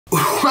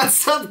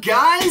What's up,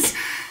 guys?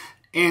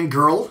 And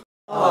girl?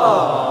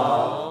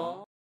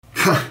 Aww.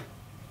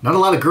 Not a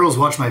lot of girls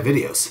watch my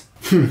videos.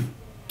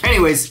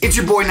 Anyways, it's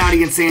your boy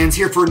Naughty and Sans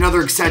here for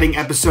another exciting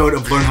episode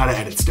of Learn How to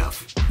Edit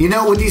Stuff. You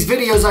know, with these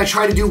videos I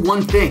try to do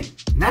one thing,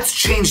 and that's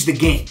change the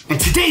game. And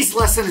today's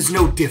lesson is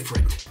no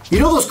different. You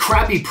know those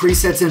crappy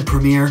presets in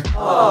Premiere?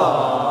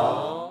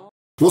 Aww.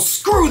 Well,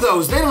 screw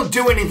those, they don't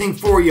do anything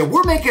for you.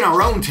 We're making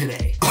our own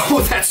today.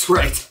 Oh, that's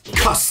right,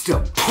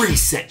 custom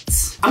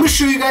presets. I'm gonna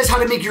show you guys how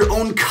to make your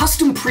own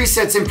custom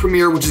presets in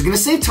Premiere, which is gonna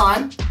save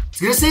time,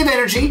 it's gonna save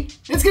energy,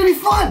 and it's gonna be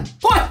fun.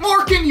 What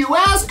more can you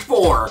ask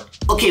for?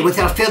 Okay,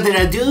 without further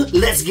ado,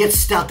 let's get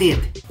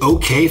started.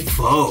 Okay,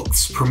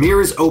 folks, Premiere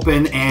is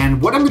open,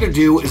 and what I'm gonna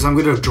do is I'm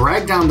gonna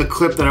drag down the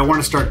clip that I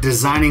wanna start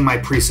designing my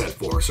preset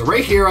for. So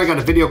right here, I got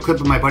a video clip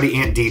of my buddy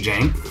Ant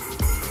DJing.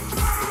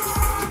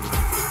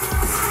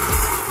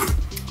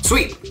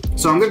 Sweet.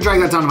 So I'm gonna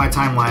drag that down to my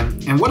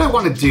timeline, and what I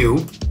wanna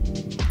do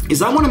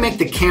is I wanna make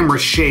the camera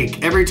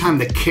shake every time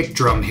the kick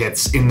drum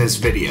hits in this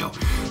video.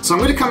 So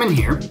I'm gonna come in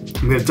here,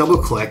 I'm gonna double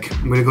click,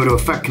 I'm gonna go to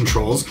Effect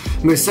Controls,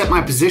 I'm gonna set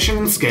my position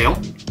and scale,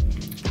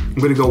 I'm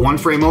gonna go one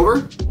frame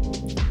over,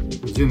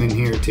 zoom in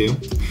here too,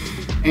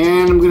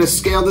 and I'm gonna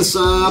scale this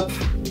up,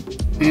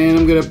 and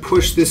I'm gonna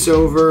push this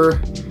over,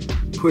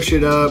 push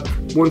it up,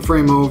 one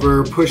frame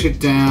over, push it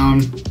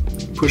down,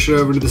 push it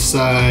over to the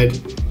side,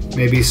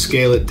 maybe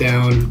scale it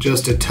down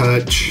just a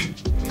touch,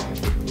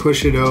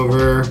 push it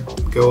over,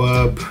 go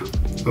up,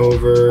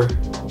 over,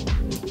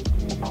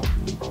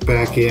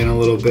 back in a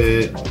little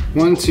bit.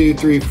 1, 2,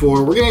 3,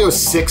 4. We're gonna go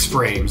 6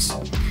 frames.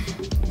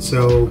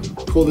 So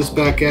pull this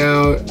back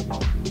out,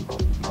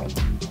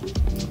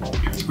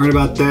 right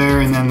about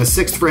there, and then the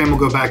 6th frame will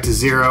go back to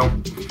 0,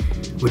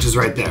 which is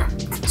right there.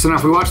 So now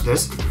if we watch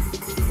this,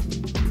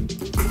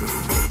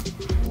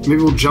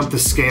 maybe we'll jump the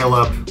scale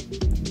up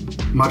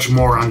much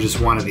more on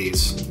just one of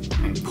these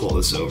and pull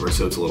this over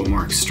so it's a little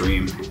more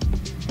extreme.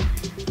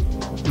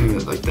 Maybe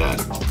like that.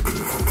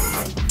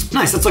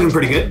 Nice, that's looking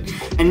pretty good.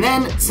 And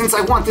then, since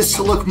I want this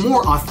to look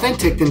more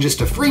authentic than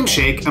just a frame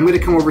shake, I'm gonna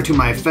come over to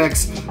my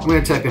effects, I'm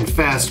gonna type in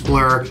fast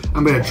blur,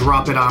 I'm gonna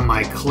drop it on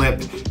my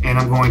clip, and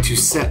I'm going to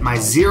set my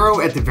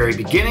 0 at the very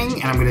beginning,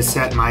 and I'm gonna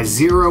set my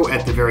 0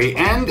 at the very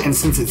end, and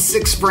since it's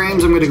 6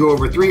 frames, I'm gonna go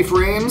over 3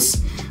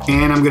 frames,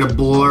 and I'm gonna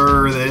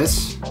blur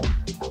this,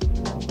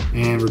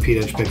 and repeat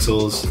edge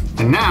pixels.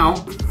 And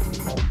now,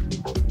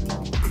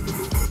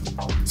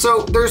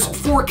 so there's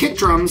 4 kick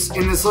drums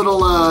in this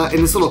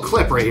little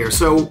clip right here.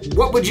 So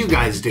what would you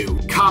guys do?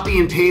 Copy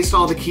and paste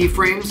all the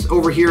keyframes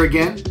over here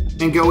again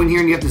and go in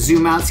here and you have to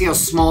zoom out, see how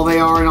small they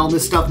are and all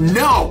this stuff?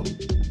 No!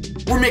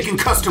 We're making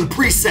custom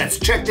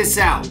presets, check this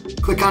out.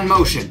 Click on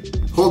motion,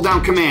 hold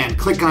down command,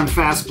 click on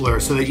fast blur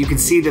so that you can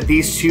see that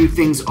these 2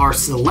 things are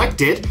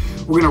selected.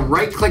 We're gonna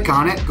right click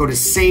on it, go to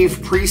save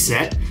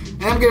preset,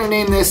 and I'm gonna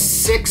name this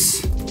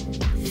 6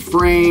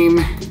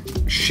 frame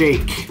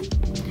shake.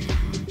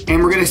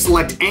 And we're gonna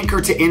select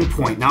anchor to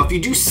endpoint. Now if you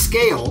do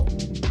scale,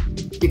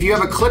 if you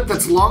have a clip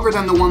that's longer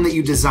than the one that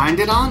you designed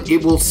it on,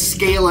 it will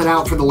scale it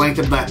out for the length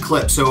of that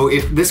clip. So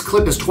if this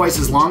clip is twice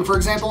as long, for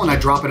example, and I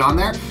drop it on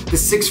there, the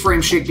 6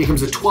 frame shake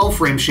becomes a 12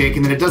 frame shake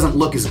and then it doesn't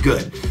look as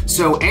good.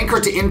 So anchor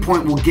to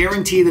endpoint will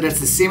guarantee that it's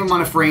the same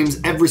amount of frames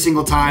every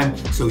single time,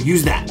 so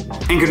use that.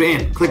 Anchor to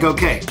end, click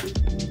OK.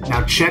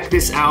 Now check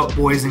this out,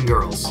 boys and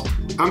girls.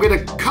 I'm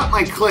gonna cut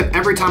my clip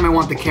every time I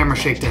want the camera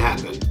shake to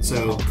happen.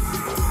 So,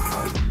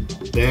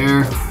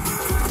 there,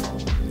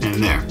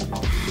 and there.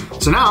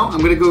 So now I'm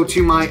gonna go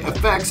to my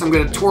effects, I'm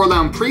gonna twirl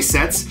down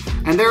presets,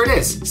 and there it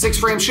is, 6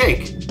 frame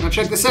shake. Now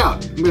check this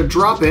out. I'm gonna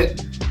drop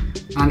it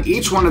on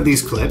each one of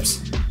these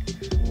clips,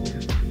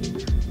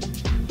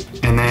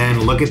 and then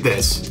look at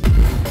this.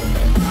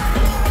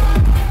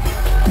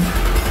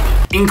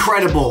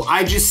 Incredible,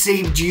 I just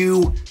saved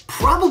you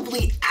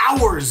probably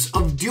hours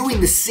of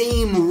doing the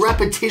same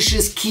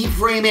repetitious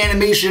keyframe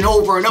animation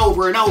over and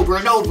over and over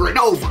and over and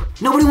over.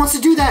 Nobody wants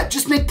to do that,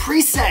 just make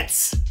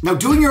presets. Now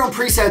doing your own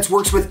presets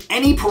works with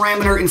any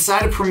parameter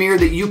inside of Premiere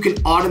that you can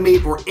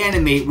automate or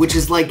animate, which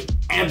is like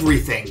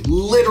everything,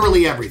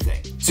 literally everything.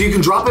 So you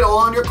can drop it all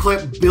on your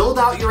clip, build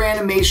out your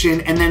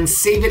animation, and then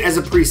save it as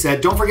a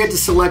preset. Don't forget to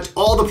select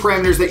all the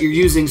parameters that you're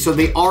using so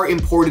they are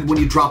imported when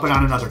you drop it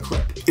on another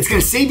clip. It's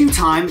gonna save you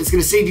time, it's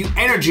gonna save you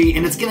energy,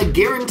 and it's gonna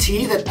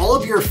guarantee that all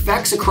of your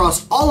effects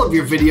across all of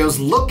your videos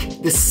look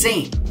the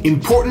same.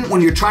 Important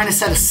when you're trying to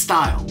set a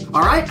style.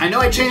 All right, I know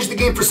I changed the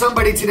game for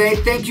somebody today.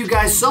 Thank you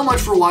guys so much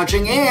for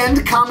watching,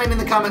 and comment in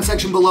the comment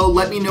section below.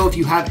 Let me know if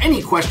you have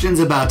any questions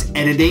about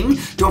editing.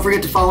 Don't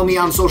forget to follow me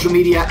on social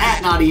media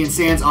at Naughty and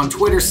Sans on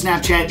Twitter,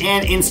 Snapchat,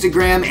 and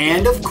Instagram.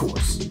 And of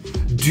course,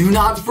 do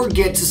not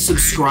forget to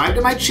subscribe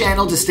to my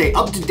channel to stay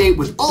up to date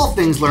with all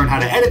things Learn How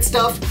to Edit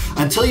Stuff.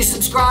 Until you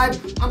subscribe,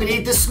 I'm gonna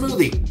eat this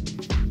smoothie.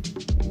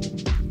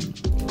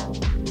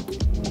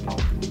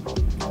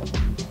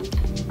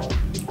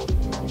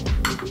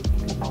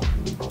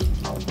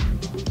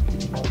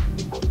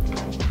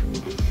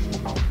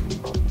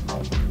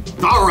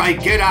 All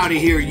right, get out of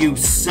here, you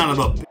son of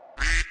a...